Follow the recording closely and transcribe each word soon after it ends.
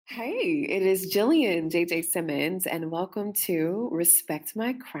Hey, it is Jillian JJ Simmons, and welcome to Respect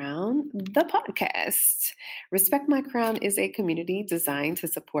My Crown, the podcast. Respect My Crown is a community designed to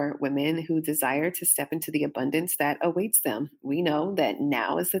support women who desire to step into the abundance that awaits them. We know that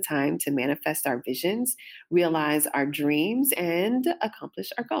now is the time to manifest our visions, realize our dreams, and accomplish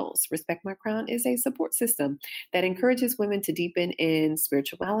our goals. Respect My Crown is a support system that encourages women to deepen in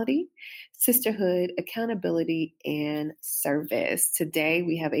spirituality, sisterhood, accountability, and service. Today,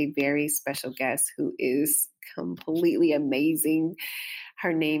 we have a very special guest who is completely amazing.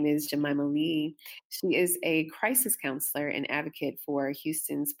 Her name is Jemima Lee. She is a crisis counselor and advocate for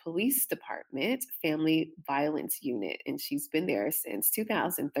Houston's Police Department Family Violence Unit, and she's been there since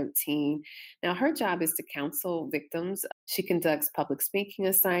 2013. Now, her job is to counsel victims. She conducts public speaking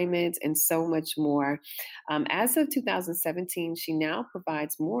assignments and so much more. As of 2017, she now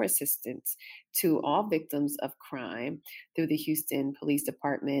provides more assistance to all victims of crime through the Houston Police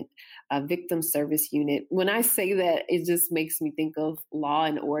Department Victim Service Unit. When I say that, it just makes me think of Law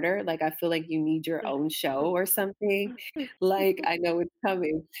and Order. Like, I feel like you need your own show or something. Like, I know it's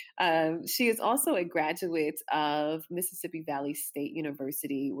coming. She is also a graduate of Mississippi Valley State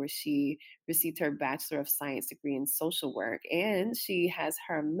University, where she received her Bachelor of Science degree in social work, and she has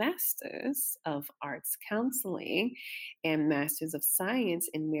her Master's of Arts Counseling and Master's of Science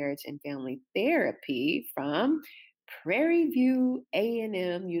in Marriage and Family Therapy from Prairie View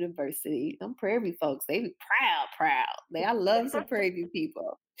A&M University. Them Prairie View folks, they be proud. I love some Prairie View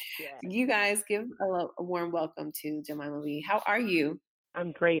people. Yeah, You guys give a warm welcome to Jemima Lee. How are you?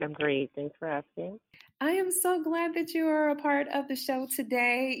 I'm great. I'm great. Thanks for asking. I am so glad that you are a part of the show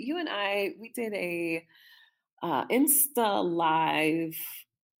today. You and I, we did a Insta live.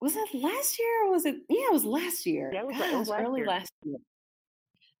 Was it last year or was it? Yeah, it was last year. Yeah, it was Gosh, last early year. last year.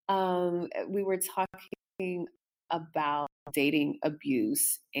 We were talking about dating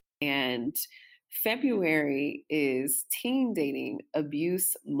abuse, and February is Teen Dating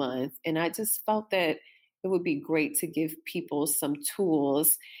Abuse Month. And I just felt that it would be great to give people some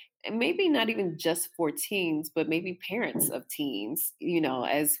tools, and maybe not even just for teens, but maybe parents of teens,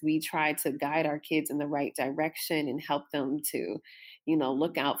 as we try to guide our kids in the right direction and help them to,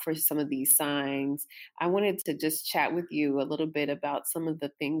 look out for some of these signs. I wanted to just chat with you a little bit about some of the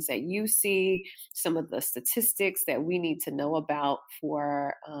things that you see, some of the statistics that we need to know about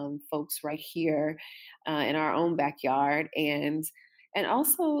for folks right here in our own backyard, and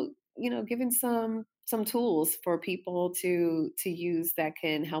also, giving some tools for people to use that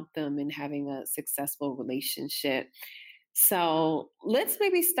can help them in having a successful relationship. So let's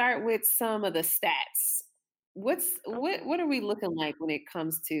maybe start with some of the stats. Okay. What are we looking like when it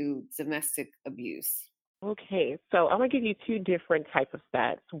comes to domestic abuse? Okay. So I'm gonna give you two different types of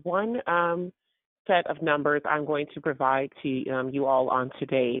stats. One set of numbers I'm going to provide to you all on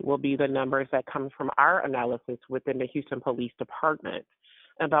today will be the numbers that come from our analysis within the Houston Police Department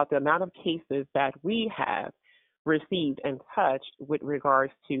about the amount of cases that we have received and touched with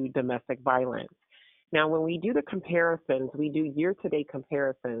regards to domestic violence. Now, when we do the comparisons, we do year-to-date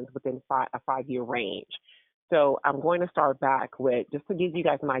comparisons within a 5-year range. So I'm going to start back with just to give you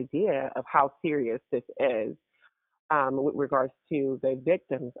guys an idea of how serious this is with regards to the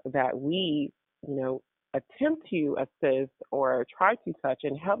victims that we, you know, attempt to assist or try to touch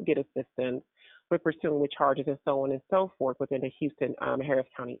and help get assistance with pursuing the charges and so on and so forth within the Houston, Harris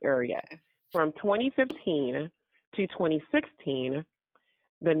County area. From 2015 to 2016,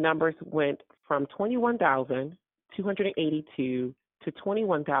 the numbers went from 21,282 to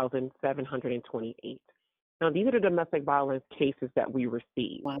 21,728. Now, these are the domestic violence cases that we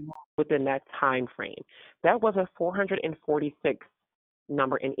received Wow. within that time frame. That was a 446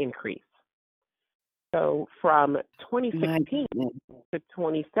 number in increase. So from My 2016 goodness. to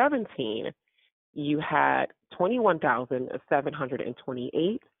 2017, you had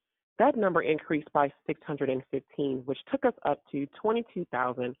 21,728. That number increased by 615, which took us up to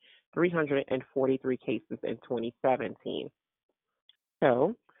 22,343 cases in 2017.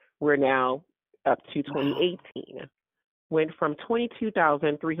 So we're now up to Wow. 2018. Went from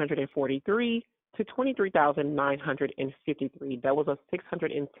 22,343 to 23,953. That was a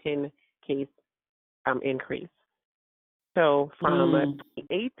 610 case increase. So from Mm.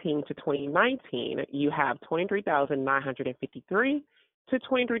 2018 to 2019, you have 23,953 to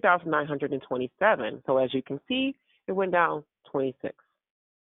 23,927. So as you can see, it went down 26.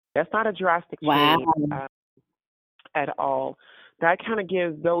 That's not a drastic Wow. change at all. That kind of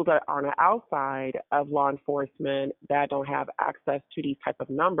gives those that are on the outside of law enforcement that don't have access to these type of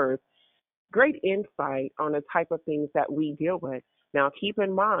numbers great insight on the type of things that we deal with. Now, keep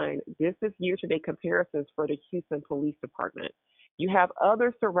in mind, this is year-to-date comparisons for the Houston Police Department. You have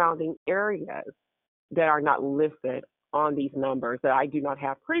other surrounding areas that are not listed on these numbers that I do not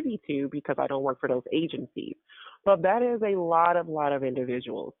have privy to because I don't work for those agencies. But that is a lot of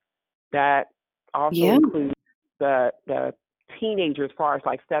individuals. That also Yeah. includes the teenagers as far as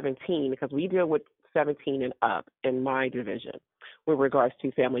like 17, because we deal with 17 and up in my division with regards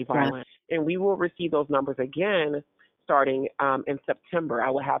to family Right. violence. And we will receive those numbers again starting in September. I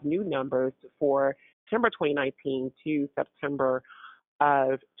will have new numbers for September 2019 to September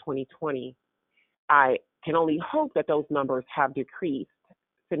of 2020. I can only hope that those numbers have decreased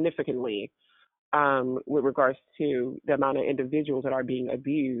significantly with regards to the amount of individuals that are being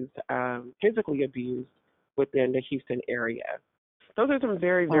abused, physically abused within the Houston area. Those are some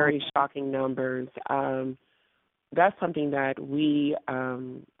very, Wow. very shocking numbers. That's something that we,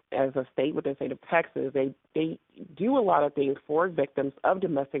 as a state within the state of Texas, they do a lot of things for victims of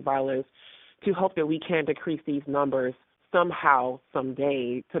domestic violence to hope that we can decrease these numbers somehow,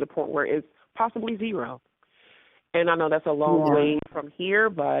 someday, to the point where it's possibly zero. And I know that's a long Yeah. way from here,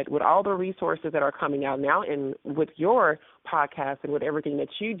 but with all the resources that are coming out now and with your podcast and with everything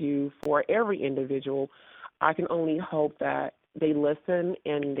that you do for every individual, I can only hope that they listen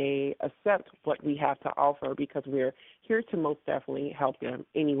and they accept what we have to offer because we're here to most definitely help them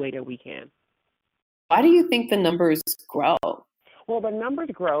any way that we can. Why do you think the numbers grow? Well, the numbers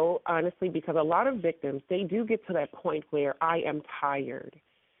grow, honestly, because a lot of victims, they do get to that point where I am tired.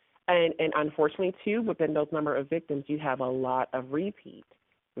 And unfortunately, too, within those number of victims, you have a lot of repeat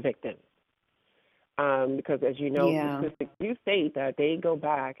victims. Because as you know, Yeah. statistics do state that they go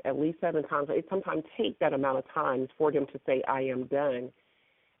back at least 7 times. It sometimes takes that amount of time for them to say, I am done.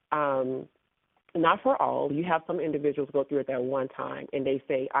 Um, Not for all. You have some individuals go through it that one time and they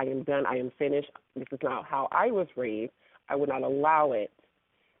say, I am done, I am finished. This is not how I was raised. I would not allow it.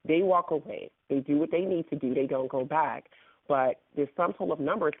 They walk away. They do what they need to do. They don't go back. But the sum total of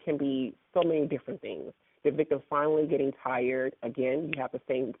numbers can be so many different things. The victim finally getting tired. Again, you have the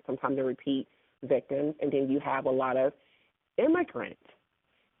same, sometimes the repeat victims. And then you have a lot of immigrant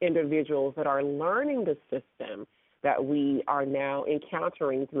individuals that are learning the system that we are now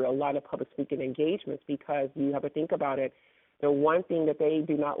encountering through a lot of public speaking engagements, because you have to think about it. The one thing that they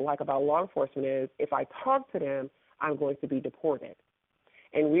do not like about law enforcement is if I talk to them, I'm going to be deported.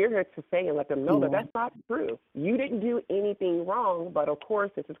 And we're here to say and let them know that Yeah. that's not true. You didn't do anything wrong, but of course,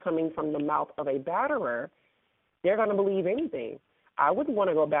 this is coming from the mouth of a batterer. They're going to believe anything. I wouldn't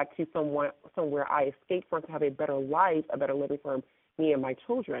want to go back to somewhere I escaped from to have a better life, a better living for me and my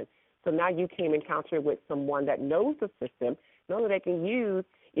children. So now you came encounter with someone that knows the system, know that they can use.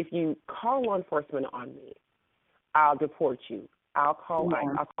 If you call law enforcement on me, I'll deport you. I'll call ICE.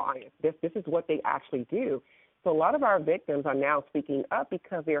 Yeah. I'll call ICE. This is what they actually do. So a lot of our victims are now speaking up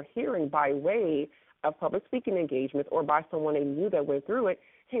because they're hearing by way of public speaking engagements or by someone they knew that went through it,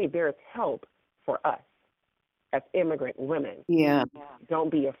 hey, there's help for us as immigrant women. Yeah.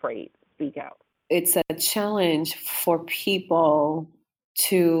 Don't be afraid. Speak out. It's a challenge for people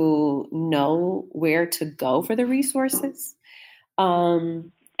to know where to go for the resources,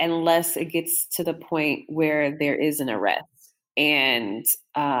 unless it gets to the point where there is an arrest. And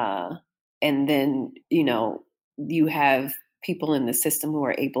uh, and then, you have people in the system who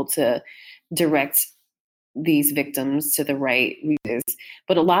are able to direct these victims to the right resources.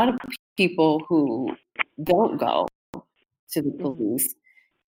 But a lot of people who don't go to the Mm-hmm. police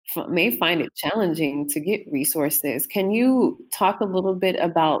may find it challenging to get resources. Can you talk a little bit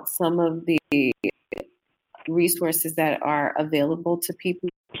about some of the resources that are available to people?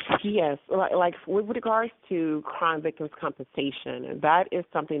 Yes, like with regards to crime victims compensation, that is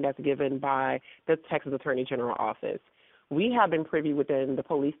something that's given by the Texas Attorney General Office. We have been privy within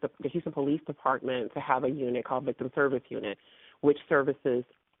the Houston Police Department to have a unit called Victim Service Unit, which services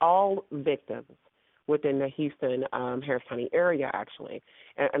all victims within the Houston Harris County area, actually.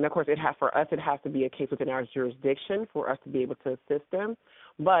 And of course, for us, it has to be a case within our jurisdiction for us to be able to assist them.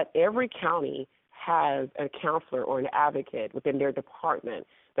 But every county has a counselor or an advocate within their department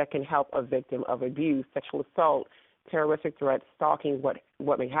that can help a victim of abuse, sexual assault, terroristic threats, stalking,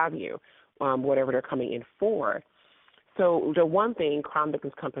 what may have you, whatever they're coming in for. So the one thing, crime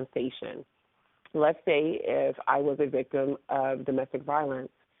victims compensation. Let's say if I was a victim of domestic violence,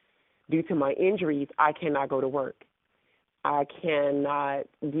 due to my injuries, I cannot go to work. I cannot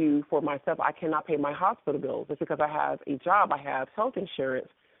do for myself. I cannot pay my hospital bills. It's because I have a job. I have health insurance.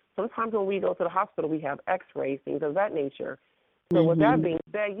 Sometimes when we go to the hospital, we have x-rays, things of that nature. So with that Mm-hmm. being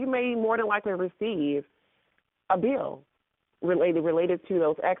said, you may more than likely receive a bill related to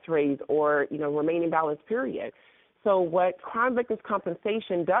those x-rays or, remaining balance period. So what crime victims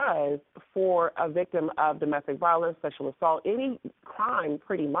compensation does for a victim of domestic violence, sexual assault, any crime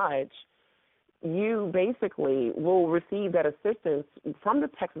pretty much, you basically will receive that assistance from the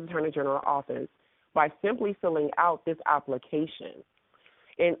Texas Attorney General office by simply filling out this application.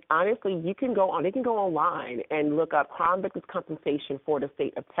 And honestly, they can go online and look up crime victims compensation for the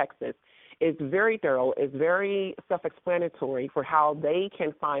state of Texas. It's very thorough. It's very self-explanatory for how they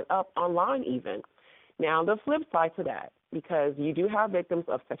can sign up online even. Now, the flip side to that, because you do have victims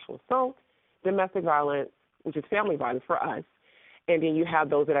of sexual assault, domestic violence, which is family violence for us, and then you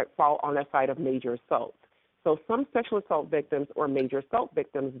have those that fall on that side of major assault. So some sexual assault victims or major assault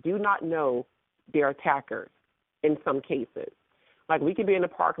victims do not know their attackers in some cases. Like we could be in the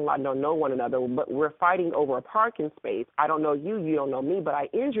parking lot and don't know one another, but we're fighting over a parking space. I don't know you, you don't know me, but I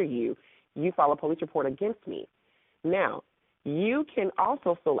injure you. You file a police report against me. Now, you can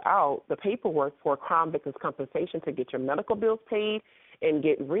also fill out the paperwork for crime victims compensation to get your medical bills paid and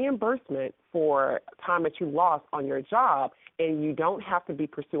get reimbursement for time that you lost on your job, and you don't have to be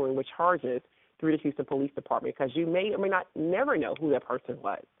pursuing with charges through the Houston Police Department because you may or may not never know who that person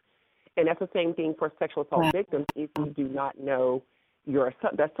was. And that's the same thing for sexual assault victims if you do not know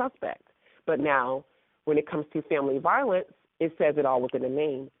that suspect. But now, when it comes to family violence, it says it all within the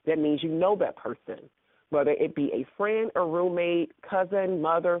name. That means you know that person, whether it be a friend, a roommate, cousin,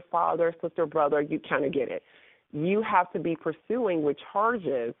 mother, father, sister, brother, you kind of get it. You have to be pursuing with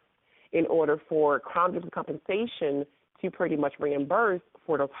charges in order for crime victim compensation to pretty much reimburse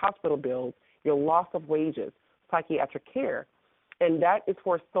for those hospital bills, your loss of wages, psychiatric care. And that is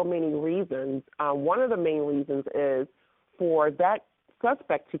for so many reasons. One of the main reasons is for that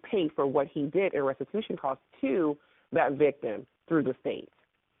suspect to pay for what he did in restitution costs to that victim through the state.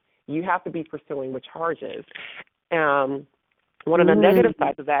 You have to be pursuing with charges. One of the negative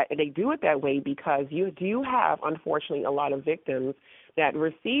sides of that, and they do it that way because you do have, unfortunately, a lot of victims that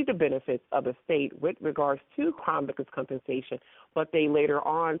receive the benefits of the state with regards to crime victims compensation, but they later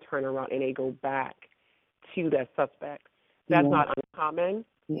on turn around and they go back to that suspect. That's not uncommon.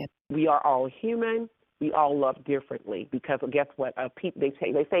 Yeah. We are all human. We all love differently because guess what? They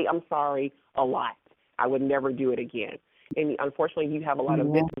say, I'm sorry a lot. I would never do it again. And unfortunately, you have a lot of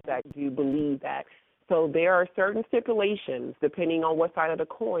victims that do believe that. So there are certain stipulations, depending on what side of the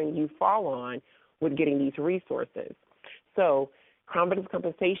coin you fall on, with getting these resources. So crime victims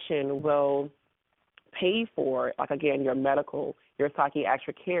compensation will pay for, like, again, your medical, your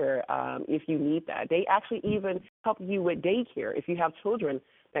psychiatric care if you need that. They actually even help you with daycare if you have children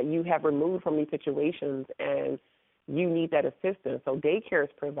that you have removed from these situations and you need that assistance. So daycare is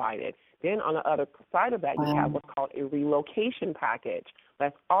provided. Then on the other side of that, you have what's called a relocation package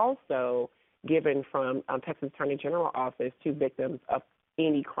that's also given from Texas Attorney General office to victims of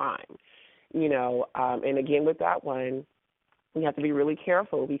any crime. And again, with that one, you have to be really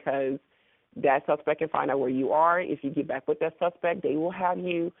careful because that suspect can find out where you are. If you get back with that suspect, they will have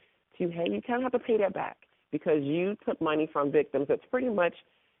you you kind of have to pay that back because you took money from victims that's pretty much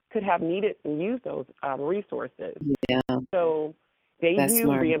could have needed and used those resources. Yeah. So they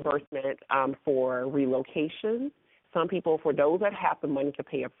do reimbursement for relocation. Some people, for those that have the money to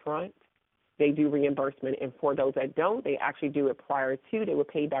pay up front, they do reimbursement. And for those that don't, they actually do it prior to. They would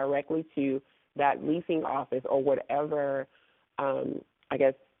pay directly to that leasing office or whatever,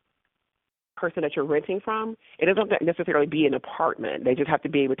 person that you're renting from. It doesn't necessarily be an apartment. They just have to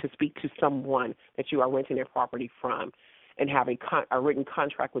be able to speak to someone that you are renting their property from and have a written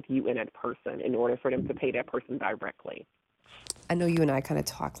contract with you and that person in order for them to pay that person directly. I know you and I kind of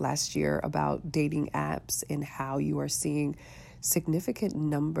talked last year about dating apps and how you are seeing significant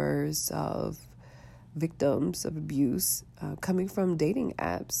numbers of victims of abuse coming from dating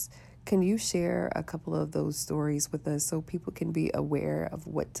apps. Can you share a couple of those stories with us so people can be aware of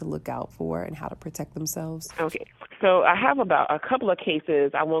what to look out for and how to protect themselves? Okay. So I have about a couple of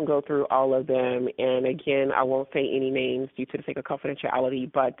cases. I won't go through all of them. And again, I won't say any names due to the sake of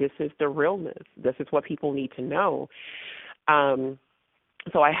confidentiality, but this is the realness. This is what people need to know.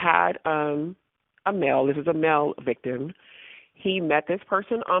 So I had this is a male victim. He met this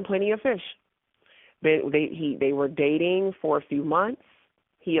person on Plenty of Fish. They were dating for a few months.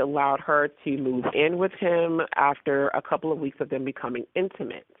 He allowed her to move in with him after a couple of weeks of them becoming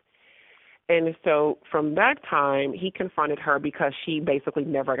intimate. And so from that time, he confronted her because she basically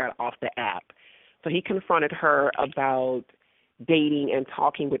never got off the app. So he confronted her about dating and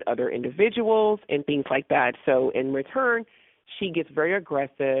talking with other individuals and things like that. So in return, she gets very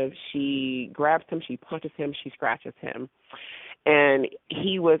aggressive. She grabs him, she punches him, she scratches him. And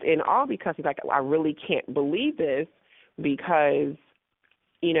he was in awe because he's like, I really can't believe this because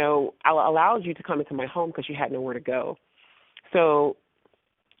I allowed you to come into my home because you had nowhere to go. So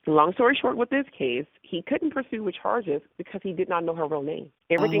long story short, with this case, he couldn't pursue with charges because he did not know her real name.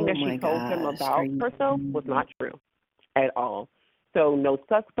 Everything Oh that she my told him gosh. Are about you herself was not true at all. So no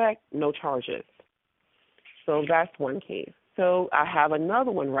suspect, no charges. So that's one case. So I have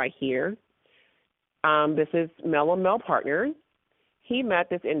another one right here. This is Mel and Mel Partners. He met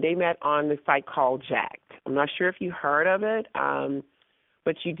this, and they met on the site called Jacked. I'm not sure if you heard of it,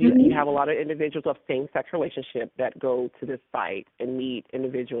 but you have a lot of individuals of same-sex relationship that go to this site and meet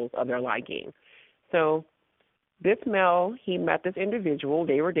individuals of their liking. So this Mel, he met this individual.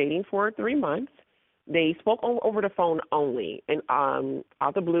 They were dating for 3 months. They spoke over the phone only, and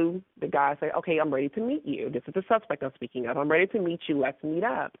out the blue, the guy said, okay, I'm ready to meet you. This is the suspect I'm speaking of. I'm ready to meet you. Let's meet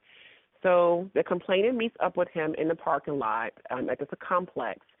up. So the complainant meets up with him in the parking lot at this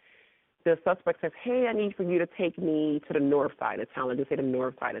complex. The suspect says, hey, I need for you to take me to the north side of town. Let's just say the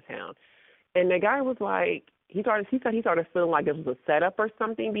north side of town. And the guy was like, he said he started feeling like this was a setup or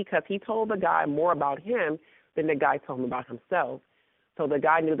something because he told the guy more about him than the guy told him about himself. So the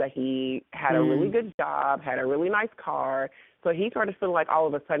guy knew that he had a really good job, had a really nice car. So he started feeling like all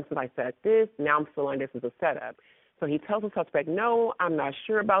of a sudden, since I said this, now I'm feeling this is a setup. So he tells the suspect, no, I'm not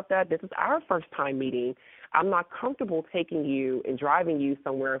sure about that. This is our first time meeting. I'm not comfortable taking you and driving you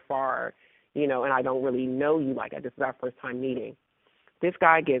somewhere far, and I don't really know you like that. This is our first time meeting. This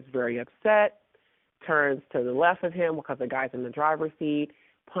guy gets very upset, turns to the left of him because the guy's in the driver's seat,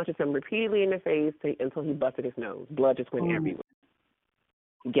 punches him repeatedly in the face until he busted his nose. Blood just went everywhere.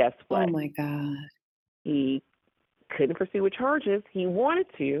 Guess what? Oh my God. He couldn't pursue with charges. He wanted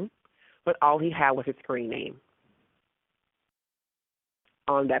to, but all he had was his screen name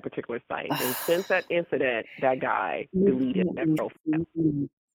on that particular site. And since that incident, that guy deleted that profile.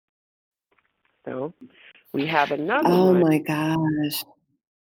 So we have another one. Oh my gosh.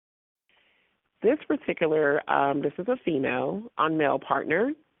 This particular, this is a female on Male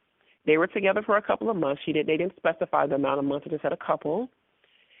Partner. They were together for a couple of months. They didn't specify the amount of months. They just had a couple.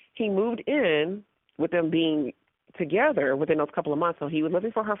 He moved in with them being together within those couple of months. So he was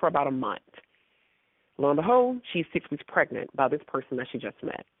living for her for about a month. Lo and behold, she's 6 weeks pregnant by this person that she just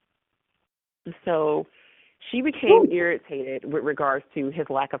met. So she became irritated with regards to his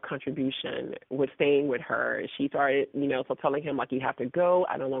lack of contribution with staying with her. She started, telling him, like, you have to go.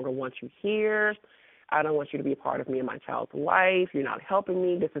 I no longer want you here. I don't want you to be a part of me and my child's life. You're not helping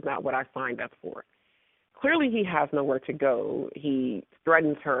me. This is not what I signed up for. Clearly, he has nowhere to go. He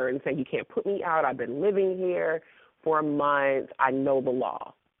threatens her and says, you can't put me out. I've been living here for a month. I know the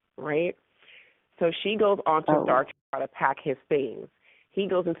law, right? So she goes on to start to try to pack his things. He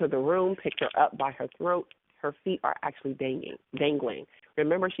goes into the room, picks her up by her throat. Her feet are actually dangling.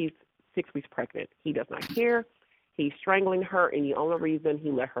 Remember, she's 6 weeks pregnant. He does not care. He's strangling her, and the only reason he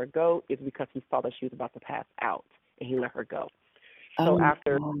let her go is because he saw that she was about to pass out, and he let her go. So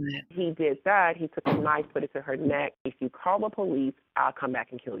after he did that, he took a knife, put it to her neck. If you call the police, I'll come back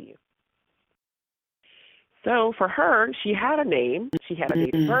and kill you. So for her, she had a name. She had a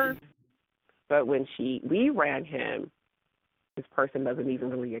date of birth. But when we ran him, this person doesn't even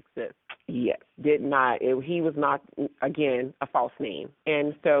really exist. Yes, did not. He was not, again, a false name.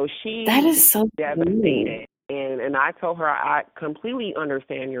 And so she That is so devastated. And I told her, I completely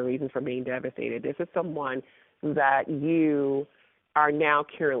understand your reasons for being devastated. This is someone that you are now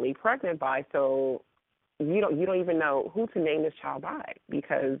currently pregnant by, so you don't even know who to name this child by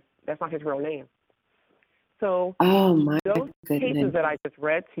because that's not his real name. So those cases that I just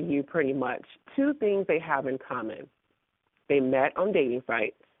read to you, pretty much, two things they have in common. They met on dating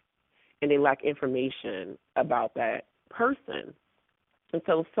sites, and they lack information about that person. And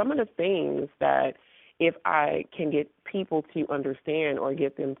so some of the things that if I can get people to understand or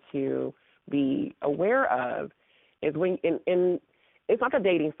get them to be aware of is when it's not a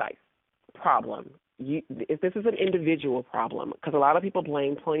dating site problem. If this is an individual problem, because a lot of people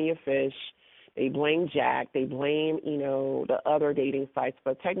blame Plenty of Fish, they blame Jack, they blame, the other dating sites,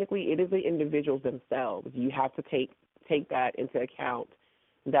 but technically it is the individuals themselves. You have to take that into account,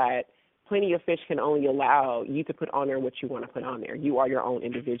 that Plenty of Fish can only allow you to put on there what you want to put on there. You are your own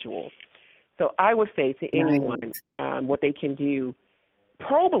individual. So I would say to anyone what they can do,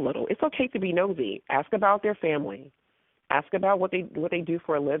 probe a little. It's okay to be nosy. Ask about their family. Ask about what they do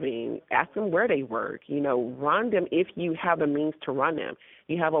for a living. Ask them where they work. Run them if you have the means to run them.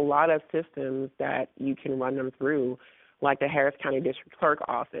 You have a lot of systems that you can run them through, like the Harris County District Clerk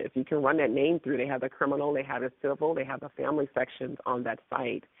Office. You can run that name through. They have the criminal, they have the civil, they have the family sections on that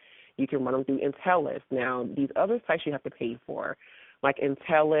site. You can run them through Intellis. Now, these other sites you have to pay for, like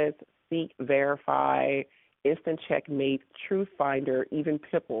Intellis, Seek, Verify, Instant Checkmate, Truth Finder, even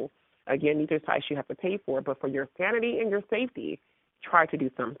Pipple. Again, these are sites you have to pay for, but for your sanity and your safety, try to do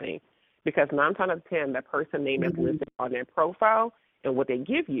something. Because 9 times out of 10, that person name that's listed on their profile and what they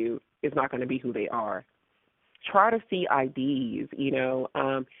give you is not going to be who they are. Try to see IDs,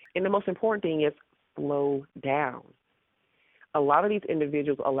 and the most important thing is slow down. A lot of these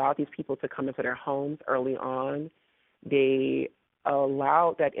individuals allow these people to come into their homes early on. They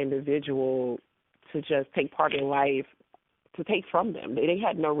allow that individual to just take part in life, to take from them. They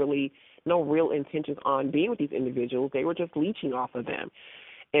had no real intentions on being with these individuals. They were just leeching off of them.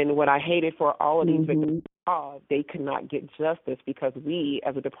 And what I hated for all of these victims, they could not get justice because we,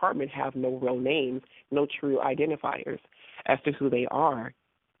 as a department, have no real names, no true identifiers as to who they are.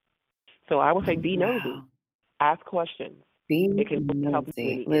 So I would say be nosy. Ask questions. It can help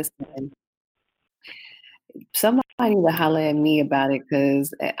you. Listen, somebody will holler at me about it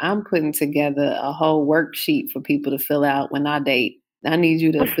because I'm putting together a whole worksheet for people to fill out when I date. I need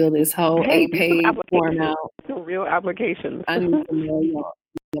you to fill this whole 8-page form out. Some real applications. I need to know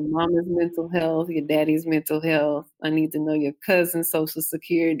your mama's mental health, your daddy's mental health. I need to know your cousin's social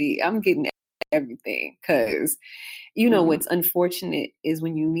security. I'm getting everything because, what's unfortunate is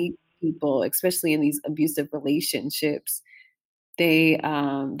when you meet people, especially in these abusive relationships, they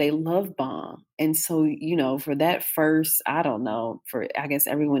love bomb. And so, for that first, I don't know, I guess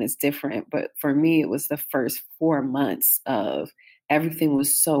everyone is different, but for me, it was the first 4 months of everything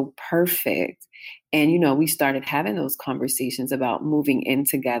was so perfect. And, we started having those conversations about moving in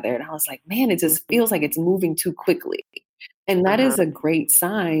together. And I was like, man, it just feels like it's moving too quickly. And that is a great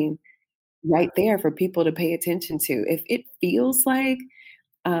sign right there for people to pay attention to. If it feels like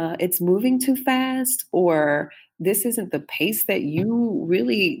it's moving too fast or this isn't the pace that you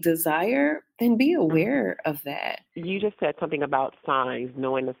really desire, then be aware of that. You just said something about signs,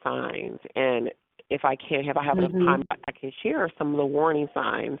 knowing the signs. And if I have enough time, I can share some of the warning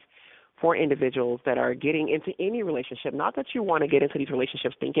signs for individuals that are getting into any relationship. Not that you want to get into these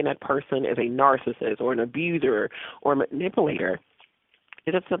relationships thinking that person is a narcissist or an abuser or a manipulator.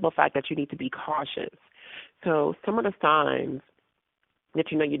 It's a simple fact that you need to be cautious. So some of the signs that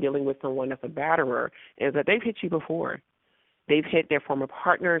you're dealing with someone that's a batterer is that they've hit you before. They've hit their former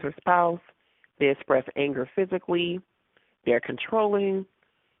partners or spouse. They express anger physically. They're controlling.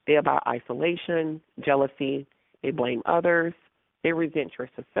 They're about isolation, jealousy. They blame others. They resent your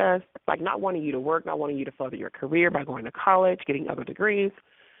success, like not wanting you to work, not wanting you to further your career by going to college, getting other degrees.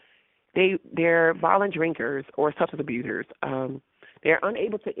 They're violent drinkers or substance abusers. They're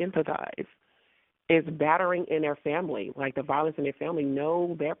unable to empathize. Is battering in their family, like the violence in their family.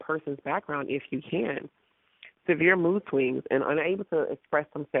 Know their person's background if you can. Severe mood swings and unable to express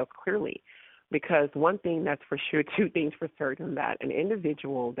themselves clearly. Because one thing that's for sure, 2 things for certain, that an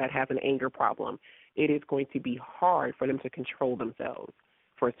individual that has an anger problem, it is going to be hard for them to control themselves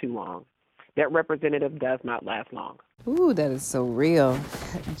for too long. That representative does not last long. Ooh, that is so real.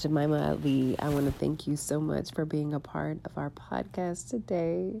 Jemima Ali, I want to thank you so much for being a part of our podcast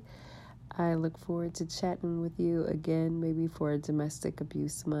today. I look forward to chatting with you again, maybe for Domestic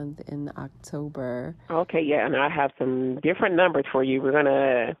Abuse Month in October. Okay, yeah, and I have some different numbers for you. We're going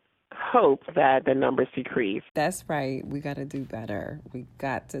to hope that the numbers decrease. That's right. We got to do better. We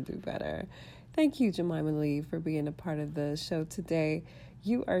got to do better. Thank you, Jemima Lee, for being a part of the show today.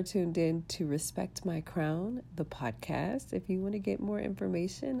 You are tuned in to Respect My Crown, the podcast. If you want to get more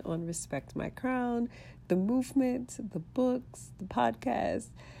information on Respect My Crown, the movement, the books, the podcast,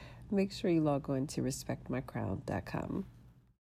 make sure you log on to respectmycrown.com.